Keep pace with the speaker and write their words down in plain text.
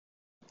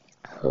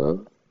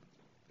Who?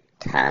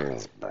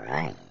 Thomas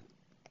Bryant.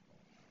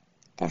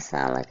 That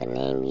sounds like a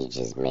name you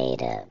just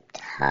made up.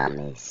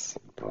 Thomas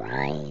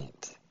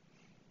Bryant?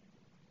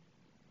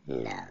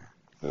 No,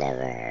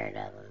 never heard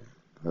of him.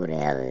 Who the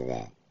hell is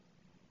that?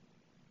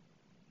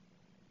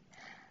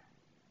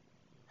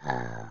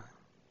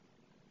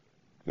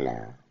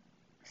 No,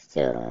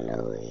 still don't know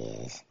who he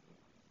is.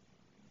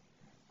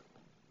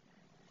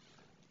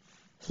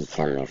 He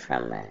coming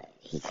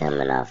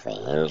off an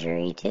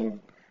injury too?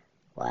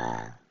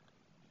 Wow,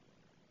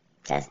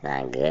 that's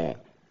not good.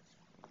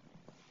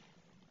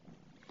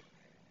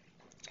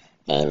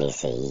 And they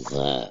say he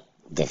can't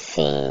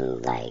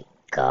defend like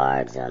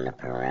guards on the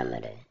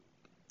perimeter.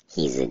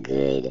 He's a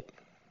good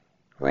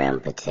rim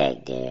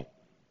protector.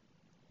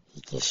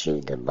 He can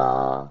shoot the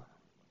ball.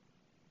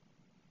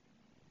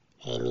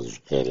 And he's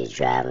good at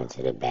driving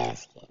to the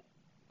basket.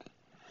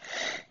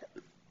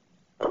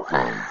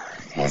 Wow,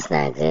 that's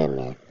not good,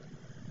 man.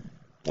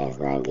 That's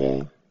not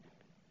good.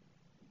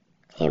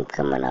 Him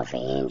coming off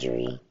an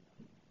injury.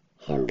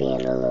 Him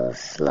being a little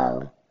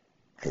slow.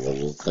 Because if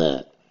he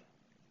can't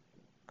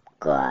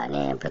go out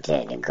there and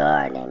protect the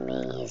guard, that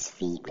means his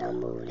feet don't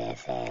move that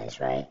fast,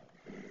 right?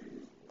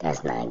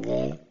 That's not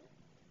good.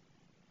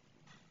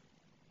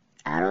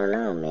 I don't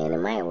know, man. It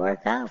might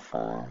work out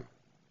for him.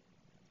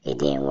 It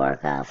didn't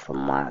work out for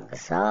Marc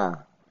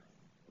Gasol.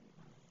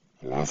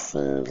 And that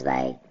seems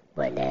like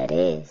what that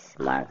is.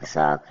 Marc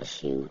Gasol could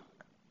shoot.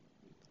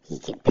 He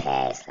could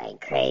pass like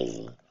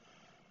crazy.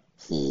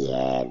 He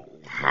had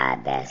high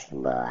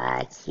basketball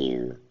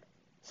IQ.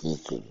 He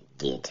could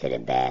get to the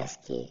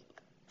basket.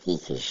 He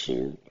could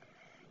shoot.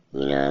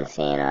 You know what I'm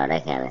saying? All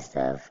that kind of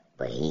stuff.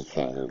 But he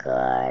couldn't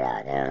guard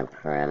out there on the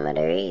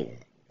perimeter either.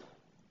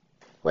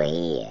 Where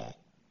he at?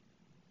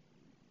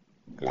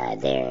 Not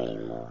there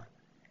anymore.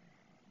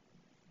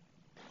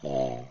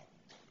 Yeah.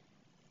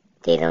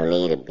 They don't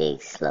need a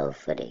big,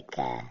 slow-footed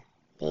guy.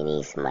 They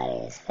need somebody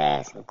that's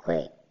fast and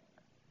quick.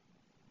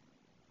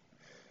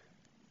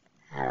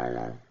 I don't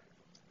know.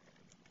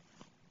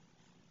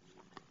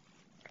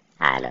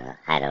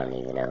 I don't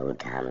even know who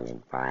Thomas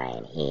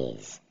Bryant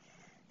is.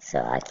 So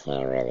I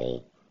can't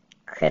really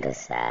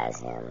criticize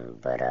him.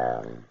 But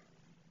I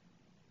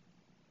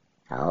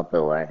hope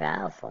it works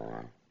out for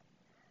him.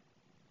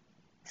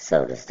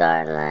 So the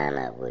starting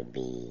lineup would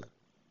be,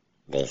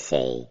 they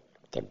say,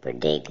 the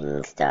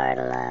predicting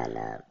starting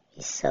lineup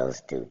is so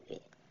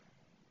stupid.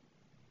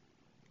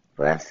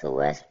 Russell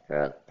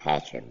Westbrook,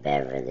 Patrick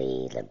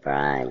Beverley,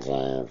 LeBron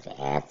James,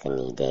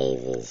 Anthony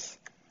Davis,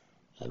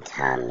 and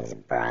Thomas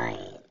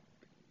Bryant.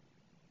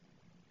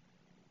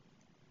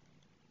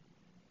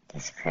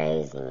 That's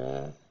crazy,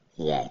 man.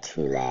 He got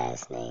 2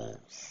 last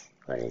names.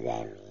 What does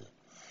that mean?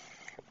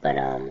 But,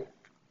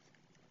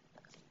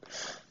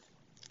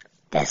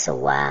 that's a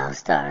wild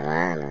starting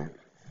lineup.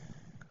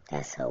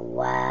 That's a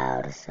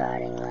wild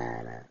starting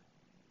lineup,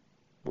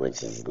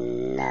 which is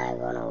not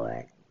going to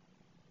work.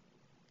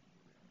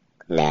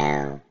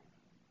 Now,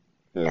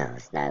 no,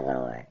 it's not going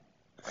to work.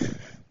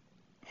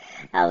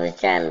 I was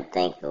trying to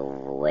think of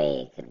a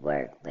way it could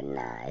work, but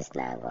nah, it's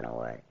not going to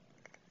work.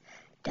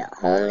 The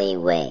only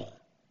way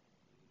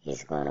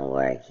it's going to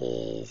work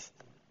is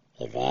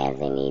if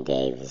Anthony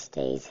Davis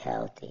stays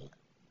healthy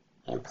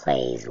and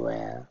plays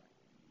well.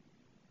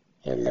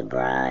 If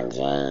LeBron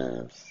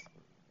James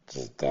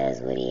just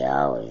does what he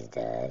always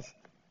does.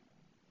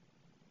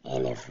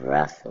 And if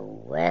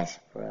Russell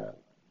Westbrook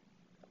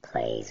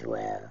plays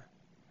well.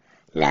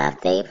 Now,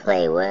 if they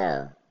play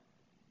well,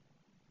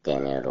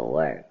 then it'll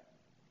work.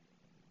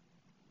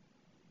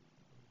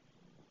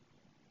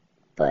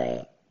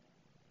 But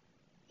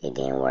it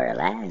didn't work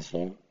last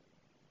year.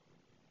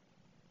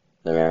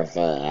 You know what I'm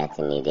saying?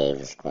 Anthony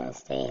Davis couldn't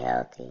stay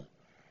healthy.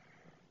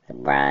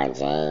 LeBron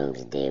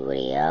James did what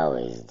he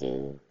always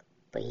do.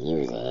 But he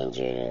was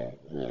injured,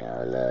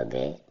 a little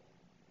bit.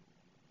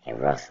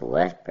 And Russell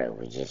Westbrook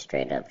was just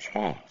straight up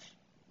trash.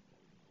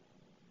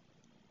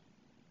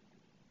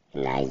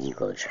 And now you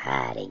go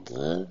try it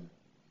again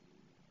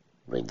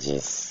with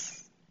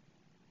just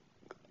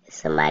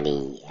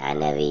somebody I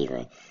never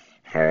even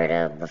heard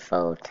of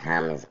before,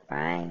 Thomas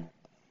Bryant.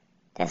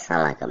 That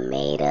sounds like a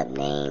made-up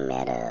name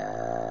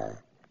at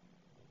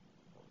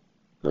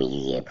when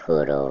you get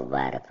pulled over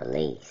by the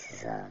police or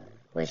something.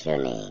 What's your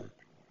name?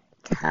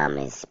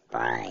 Thomas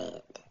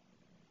Bryant.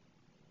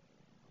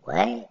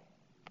 What?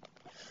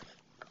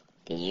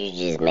 Did you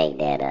just make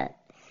that up?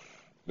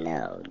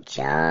 No,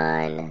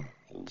 John.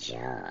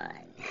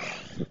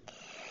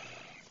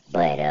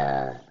 But,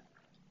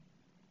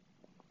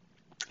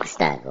 it's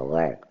not gonna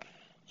work.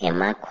 And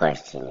my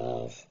question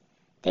is,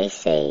 they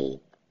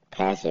say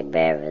Patrick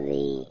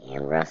Beverley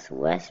and Russell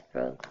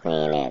Westbrook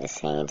playing at the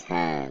same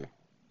time.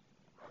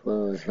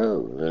 Who's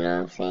who? You know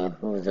what I'm saying?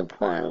 Who's the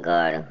point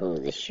guard and who's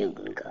the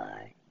shooting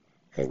guard?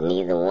 Because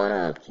neither one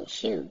of them can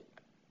shoot.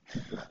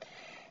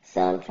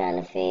 So I'm trying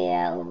to figure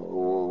out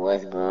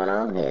what's going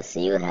on here. So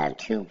you have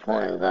 2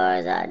 point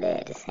guards out there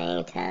at the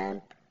same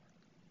time.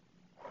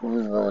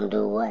 Who's going to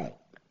do what?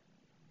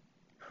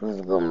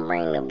 Who's going to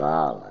bring the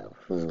ball up?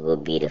 Who's going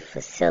to be the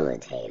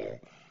facilitator?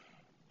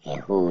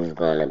 And who's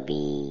gonna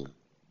be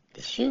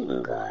the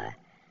shooting guard?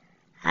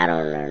 I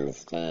don't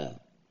understand.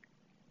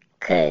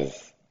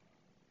 'Cause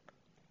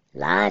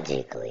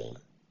logically,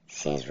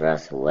 since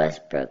Russell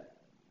Westbrook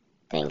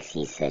thinks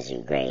he's such a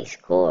great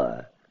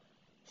scorer,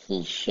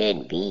 he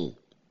should be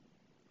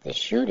the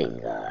shooting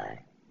guard.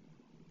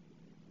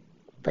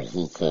 But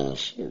he can't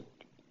shoot.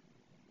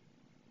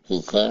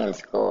 He can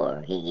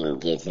score. He can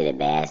get to the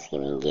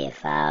basket and get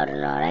fouled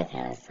and all that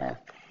kind of stuff.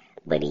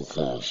 But he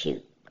can't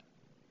shoot.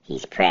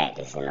 He's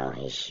practicing on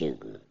his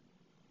shooting.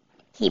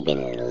 He been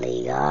in the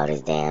league all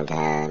this damn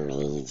time and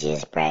he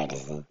just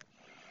practicing.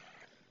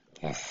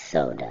 That's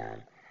so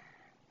dumb.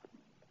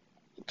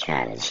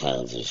 Trying to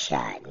change your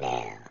shot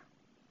now.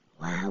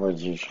 Why would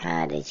you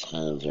try to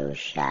change your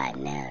shot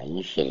now?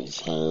 You should have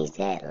changed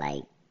that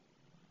like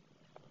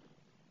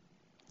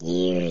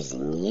years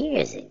and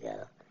years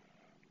ago.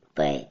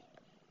 But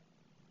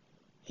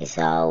it's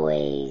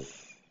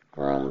always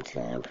room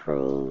to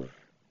improve.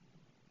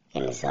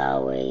 And it's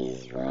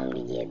always room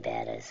to get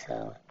better.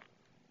 So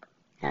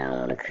I don't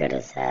want to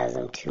criticize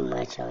him too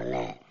much on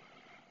that.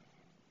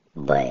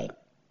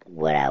 But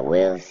what I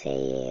will say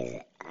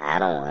is I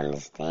don't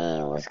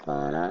understand what's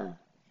going on.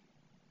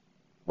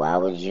 Why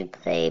would you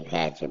play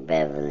Patrick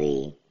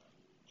Beverley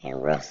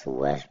and Russell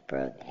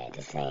Westbrook at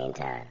the same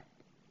time?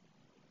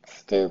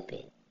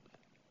 Stupid.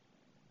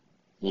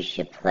 You'd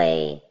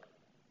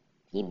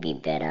be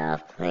better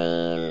off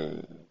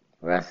playing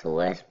Russell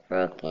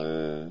Westbrook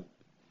and,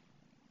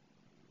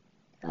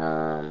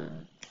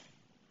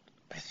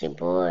 what's your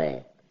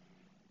boy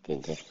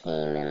that just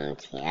came in on the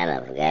team?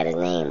 I forgot his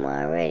name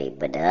already,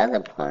 but the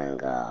other point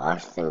guard,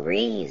 Austin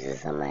Reeves or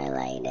somebody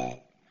like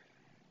that.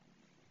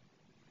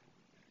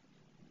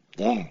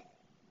 Yeah,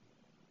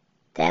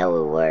 that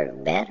would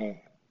work better.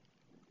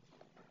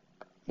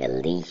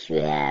 At least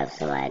you have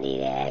somebody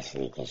that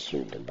actually can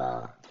shoot the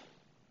ball.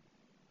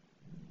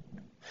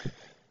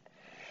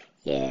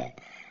 Yeah,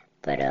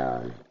 but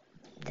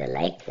the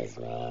Lakers,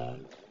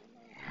 man,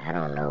 I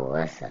don't know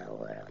what's up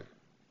with them.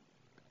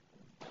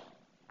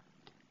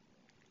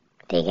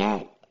 They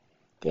got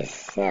this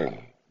center,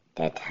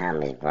 that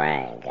Thomas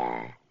Bryant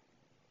guy,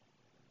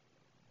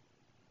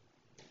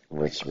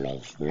 which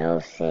makes no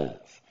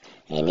sense.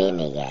 And then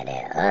they got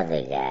that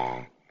other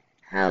guy.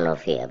 I don't know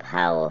if he a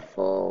power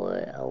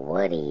forward or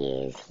what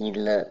he is. He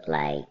looked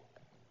like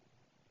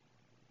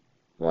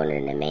one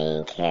of the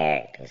main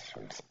characters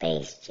from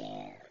Space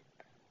Jam.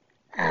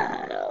 I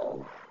don't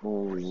know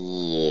who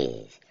he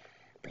is,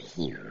 but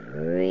he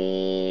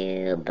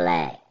real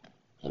black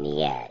and he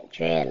got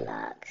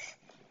dreadlocks.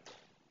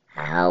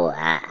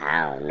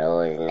 I don't know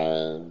his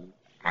name.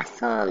 I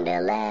saw him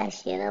there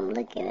last year and I'm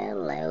looking at him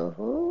like,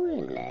 who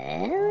in the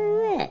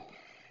hell is that?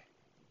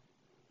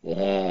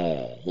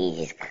 Yeah, he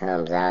just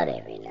comes out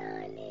every now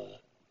and then.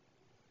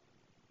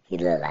 He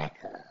look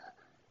like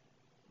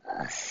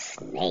a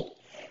snake.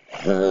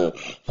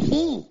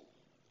 He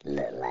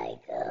look like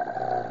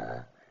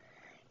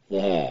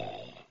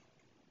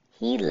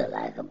he look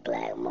like a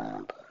black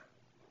mamba.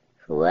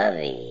 Whoever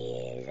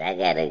he is, I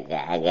gotta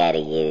get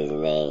his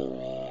name,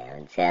 man.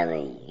 I'm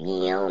telling you,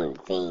 he on the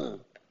team.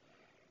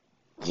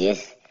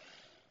 Just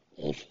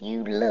if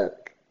you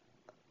look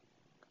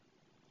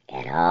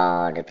at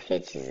all the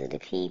pictures of the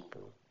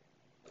people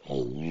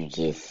and you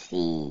just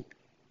see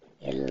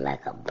it look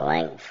like a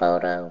blank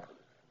photo,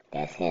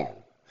 that's him.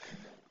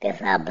 That's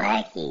how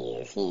black he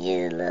is. He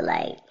just look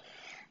like,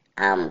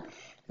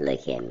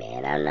 look here,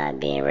 man, I'm not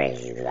being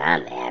racist because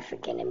I'm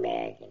African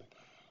American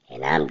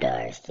and I'm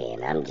dark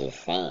skinned. I'm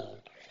just saying,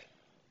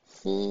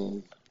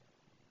 he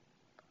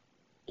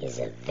is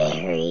a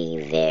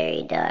very,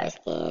 very dark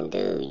skinned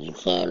dude. You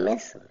can't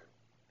miss him.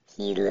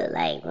 He look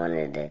like one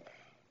of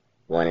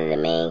the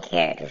main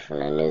characters from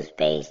the new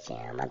Space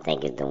Jam. I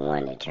think it's the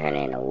one that turned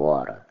into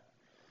water.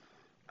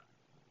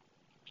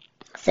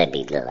 Except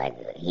he look like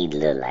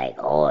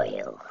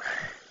oil.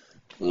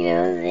 You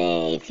know what I'm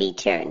saying? If he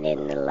turned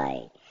into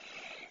like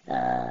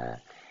the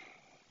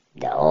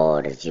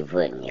oil that you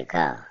put in your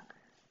car,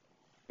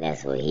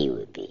 that's what he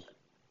would be.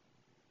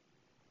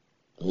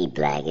 He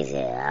black as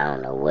hell. I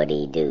don't know what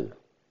he do.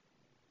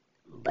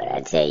 But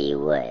I tell you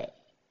what,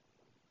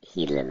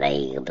 he look like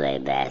he can play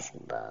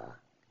basketball.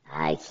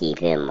 I keep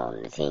him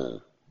on the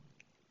team.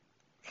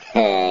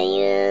 You know what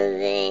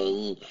I'm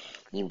saying?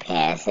 You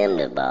pass him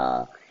the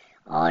ball,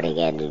 all they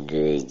got to do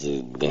is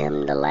just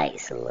dim the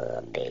lights a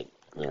little bit,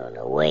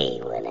 the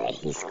way when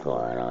he's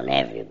scoring on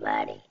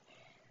everybody.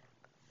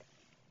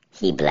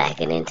 He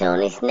blacker than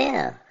Tony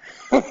Snell.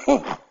 You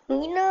know what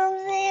I'm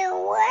saying?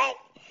 What?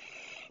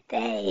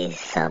 That is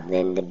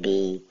something to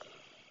be,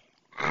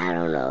 I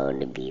don't know,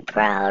 to be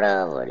proud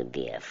of or to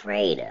be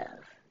afraid of.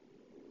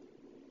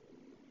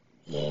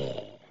 Yeah.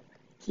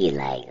 He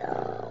like,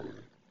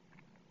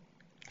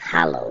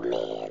 Hollow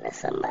Man or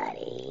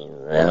somebody.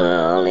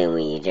 Only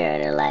when you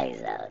turn the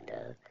lights out,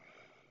 though.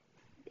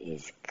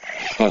 It's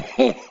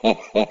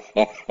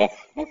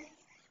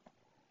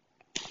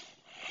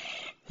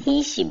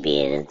he should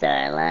be in the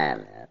starting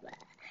lineup.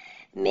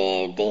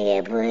 Man, if they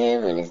had put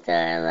him in the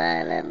starting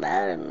lineup,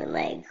 I would have been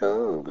like,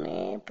 cool,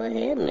 man. Put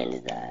him in the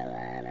starting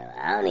lineup.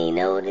 I don't even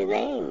know what his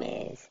name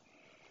is.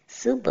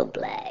 Super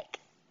Black.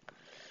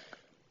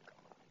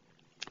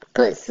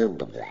 Put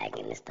Super Black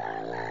in the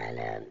starting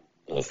lineup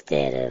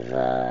instead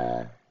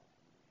of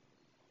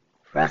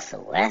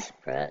Russell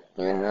Westbrook.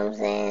 You know what I'm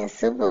saying?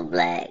 Super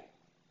Black,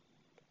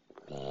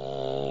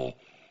 man.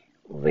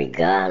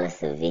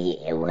 Regardless of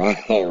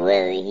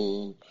whether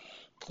he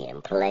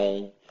can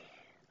play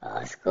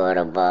or score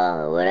the ball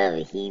or whatever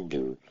he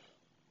do,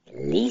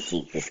 at least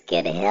he could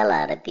scare the hell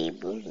out of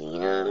people. You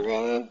know what I'm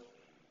saying?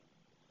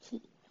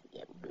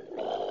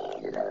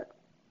 Man, look.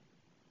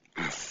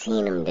 I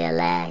seen him there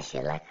last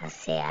year. Like I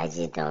said, I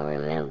just don't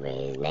remember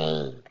his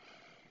name.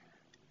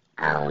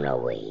 I don't know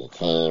where he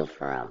came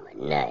from or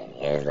nothing.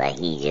 It was like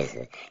he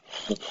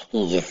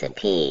just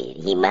appeared.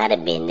 He might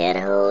have been there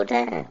the whole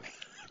time.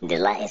 The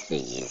lights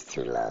was just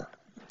too low.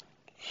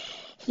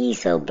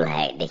 He's so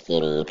black they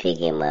can't even pick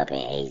him up in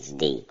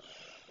HD.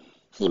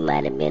 He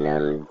might have been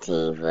on the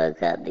team for a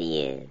couple of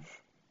years.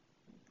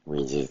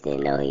 We just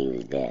didn't know he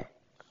was there.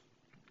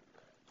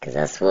 Cause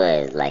I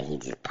swear it's like he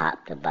just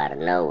popped up out of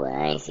nowhere.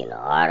 I ain't seen no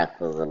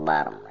articles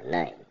about him or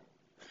nothing.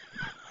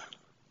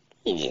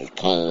 He just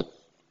came.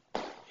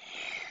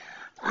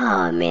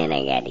 Oh man,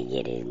 I gotta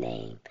get his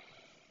name.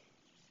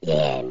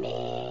 Yeah,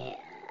 man.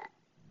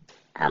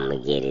 I'ma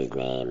get his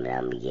name and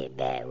I'ma get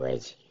back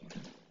with you.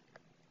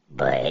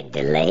 But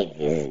the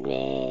Lakers,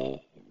 man,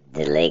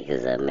 the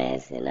Lakers are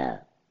messing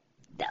up.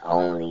 The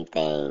only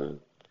thing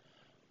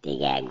they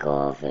got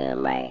going for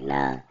them right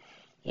now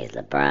is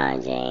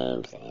LeBron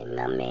James and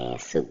my man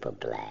Super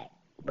Black,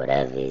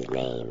 whatever his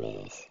name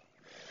is.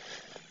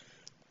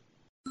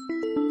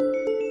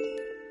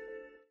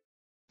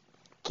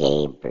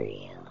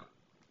 Gabriel,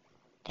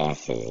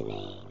 that's his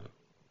name.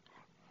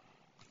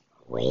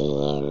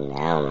 Wayne,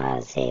 I don't know how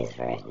to say his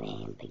first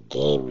name, but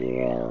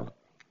Gabriel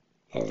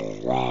is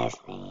his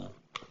last name.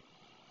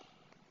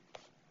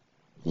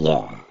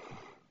 Yeah.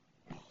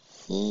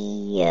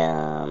 He,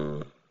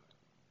 I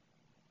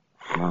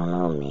don't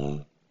know,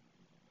 man.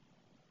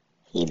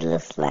 He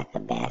looks like a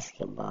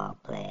basketball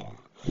player.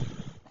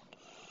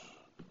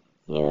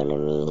 You know what I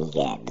mean? He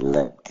got the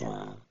look to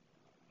him.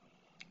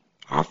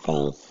 I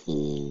think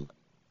he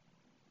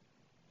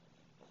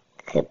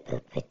could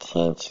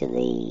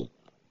potentially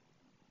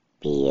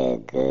be a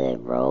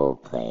good role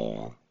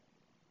player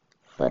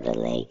for the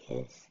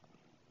Lakers.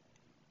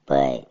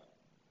 But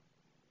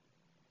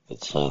the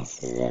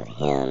chances of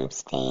him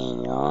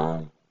staying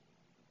on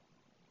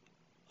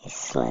is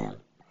slim.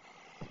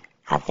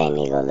 I think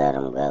they're going to let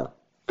him go.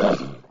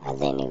 I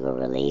think they're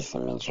going to release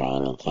him in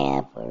training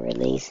camp or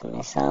release him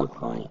at some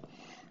point.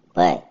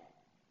 But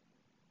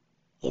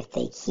if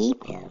they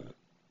keep him,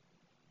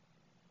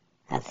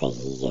 I think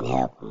he can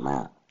help them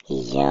out.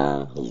 He's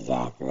young, he's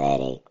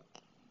athletic.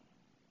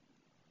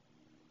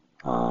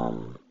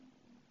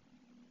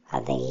 I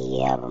think he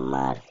can help them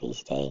out if he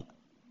stays.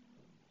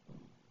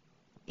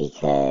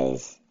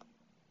 Because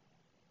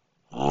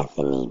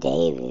Anthony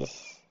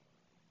Davis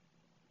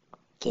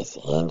gets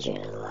injured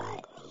a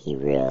lot. He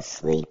real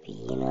sleepy,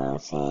 you know what I'm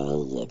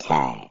saying? He get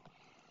tired.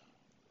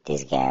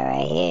 This guy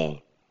right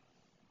here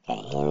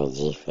got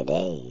energy for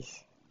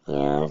days. You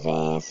know what I'm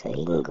saying? So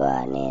he can go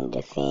out there and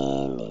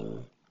defend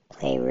and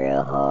play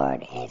real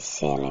hard at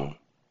center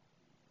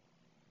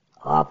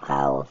or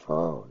power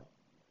forward.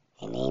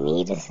 And they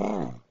need a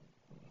center.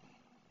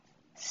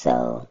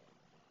 So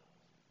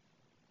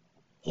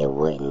it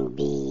wouldn't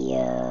be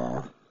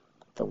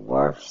the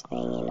worst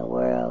thing in the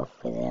world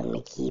for them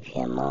to keep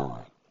him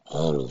on.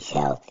 And he's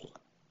healthy.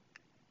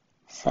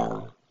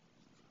 So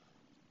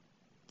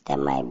that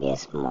might be a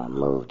smart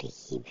move to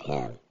keep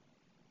him.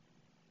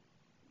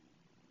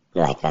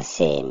 Like I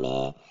said,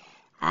 man,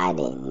 I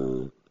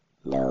didn't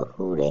know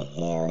who the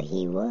hell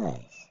he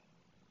was.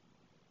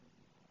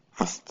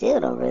 I still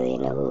don't really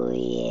know who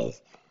he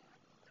is.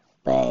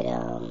 But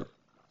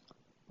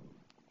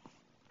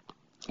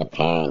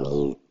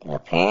apparently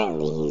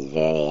he's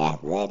very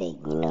athletic,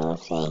 you know what I'm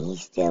saying?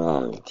 He's still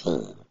on the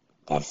team.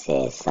 That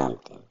says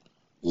something.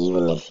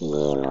 Even if he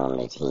ain't on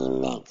the team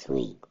next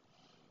week,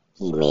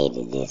 he made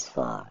it this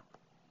far.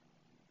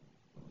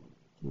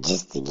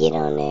 Just to get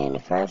on there in the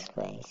first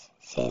place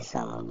says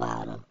something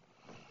about him.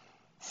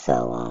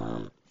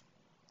 So,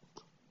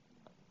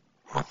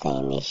 I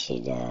think they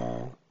should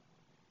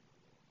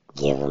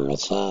give him a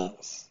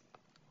chance.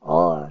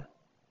 Or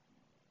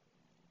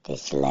they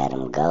should let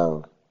him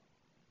go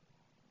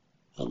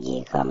and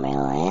get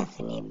Carmelo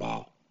Anthony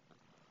back.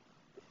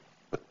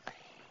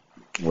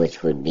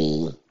 Which would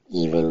be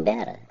even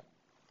better.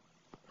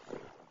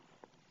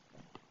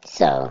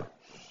 So,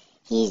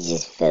 he's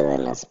just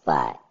filling a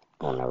spot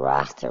on the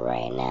roster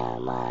right now,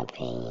 in my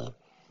opinion.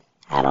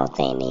 I don't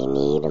think they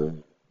need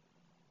him.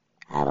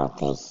 I don't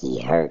think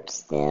he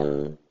hurts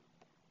them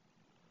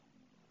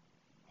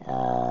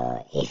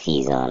if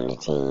he's on the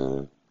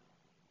team.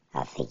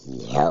 I think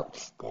he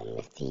helps them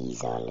if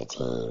he's on the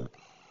team.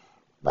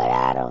 But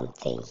I don't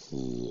think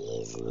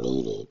he is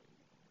needed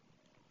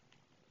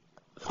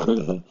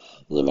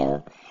You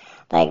know,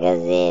 like I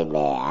said,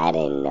 man, I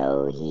didn't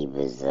know he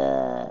was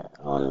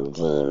on the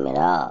team at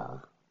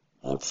all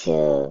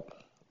until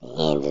the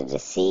end of the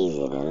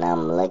season, and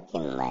I'm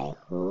looking like,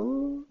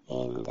 who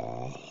in the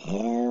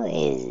hell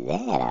is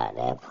that out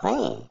there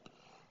playing?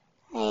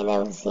 I ain't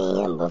never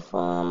seen him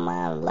before in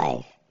my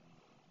life.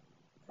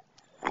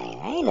 Like,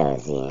 I ain't never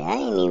seen him. I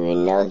didn't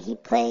even know he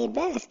played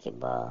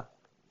basketball.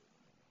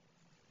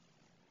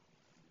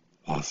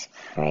 That's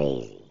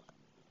crazy.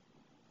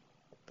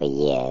 But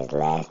yeah, his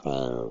last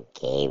name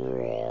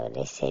Gabriel.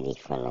 They said he's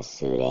from the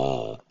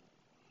Sudan.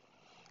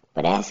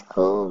 But that's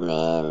cool,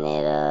 man,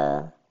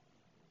 that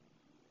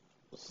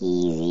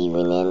he's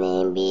even in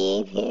the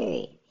NBA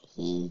period.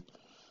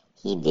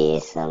 He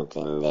did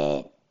something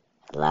that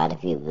a lot of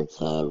people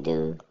can't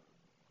do.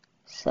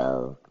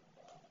 So,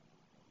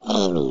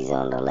 and he's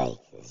on the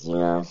Lakers. You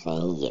know what I'm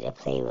saying? He get to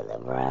play with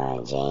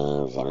LeBron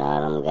James and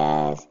all them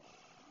guys.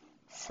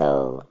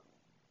 So,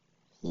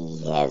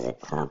 he has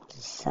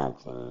accomplished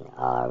something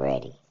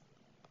already.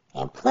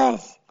 And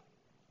plus,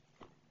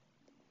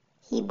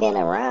 he been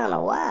around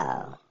a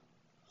while.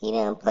 He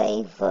done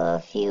played for a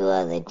few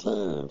other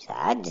teams.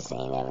 I just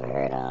ain't never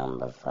heard of him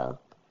before.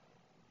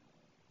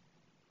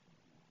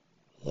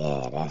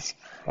 Yeah, that's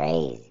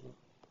crazy.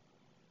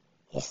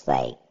 It's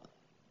like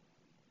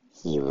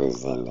he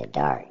was in the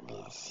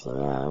darkness, you know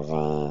what I'm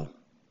saying?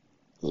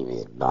 He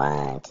was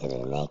blind to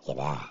the naked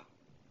eye.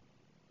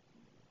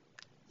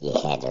 You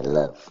had to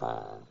look for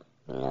him,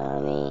 you know what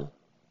I mean?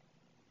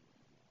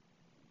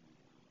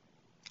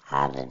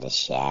 Out of the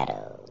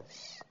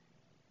shadows.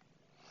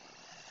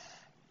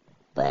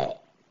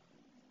 But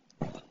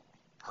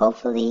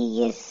hopefully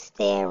he gets to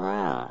stay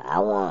around. I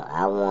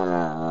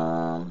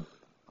wanna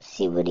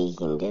see what he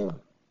can do.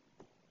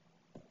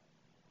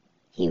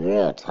 He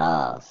real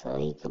tall, so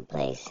he could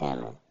play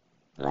center.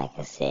 Like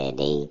I said,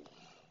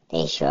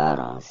 they short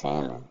on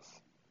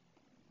centers.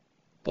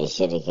 They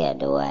should have kept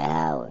Dwight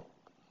Howard.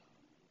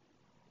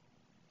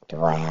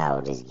 Dwight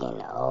Howard is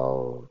getting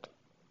old.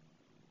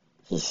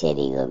 He said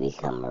he gonna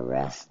become a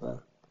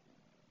wrestler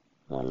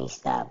when he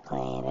stopped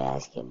playing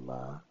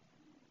basketball.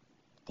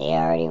 They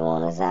already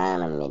want to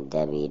sign him in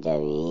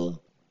WWE.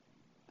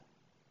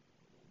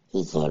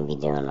 He can't be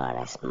doing all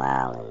that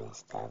smiling and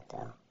stuff,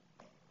 though.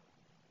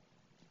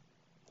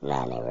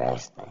 Not in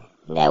wrestling.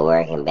 That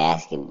work in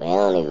basketball, they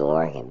don't even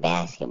work in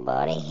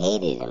basketball. They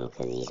hated him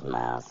because he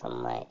smiled so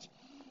much.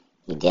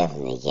 He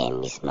definitely can't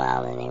be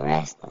smiling in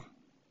wrestling.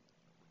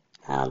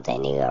 I don't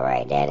think they gonna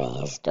write that in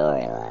his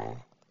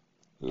storyline.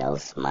 No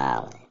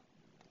smiling.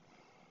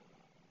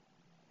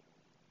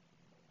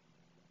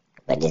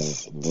 But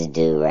this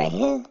dude right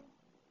here,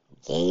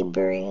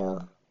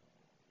 Gabriel,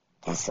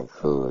 that's a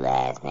cool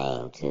last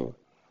name too.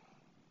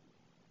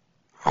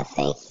 I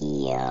think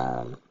he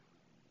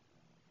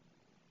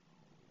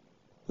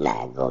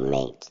not gonna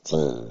make the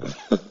team.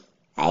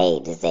 I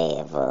hate to say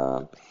it for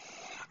him.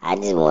 I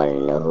just wanted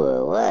to know who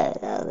it was.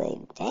 I was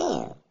like,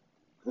 damn,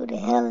 who the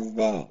hell is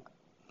that?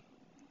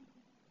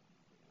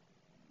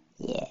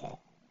 Yeah,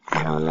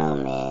 I don't know,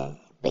 man.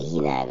 But he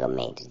not gonna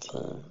make the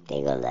team.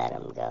 They gonna let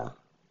him go.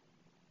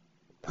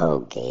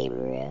 Poor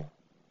Gabriel.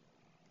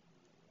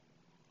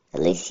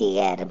 At least he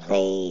got to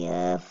play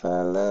for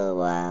a little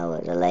while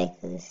with the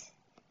Lakers.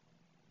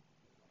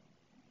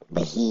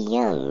 But he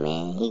young,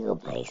 man. He gonna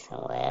play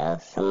somewhere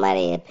else.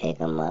 Somebody will pick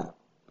him up.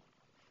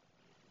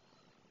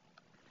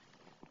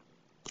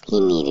 He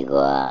need to go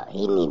out.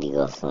 He need to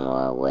go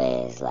somewhere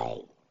where it's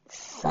like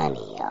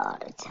sunny all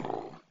the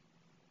time.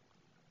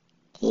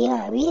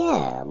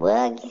 Yeah. Well,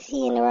 I guess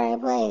he in the right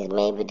place.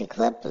 Maybe the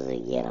Clippers will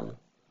get him.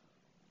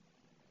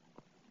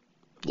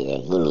 Yeah,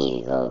 he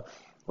need to go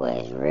where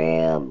it's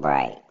real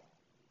bright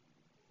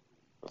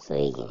so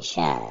he can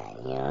shine.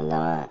 You know what I'm talking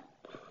about?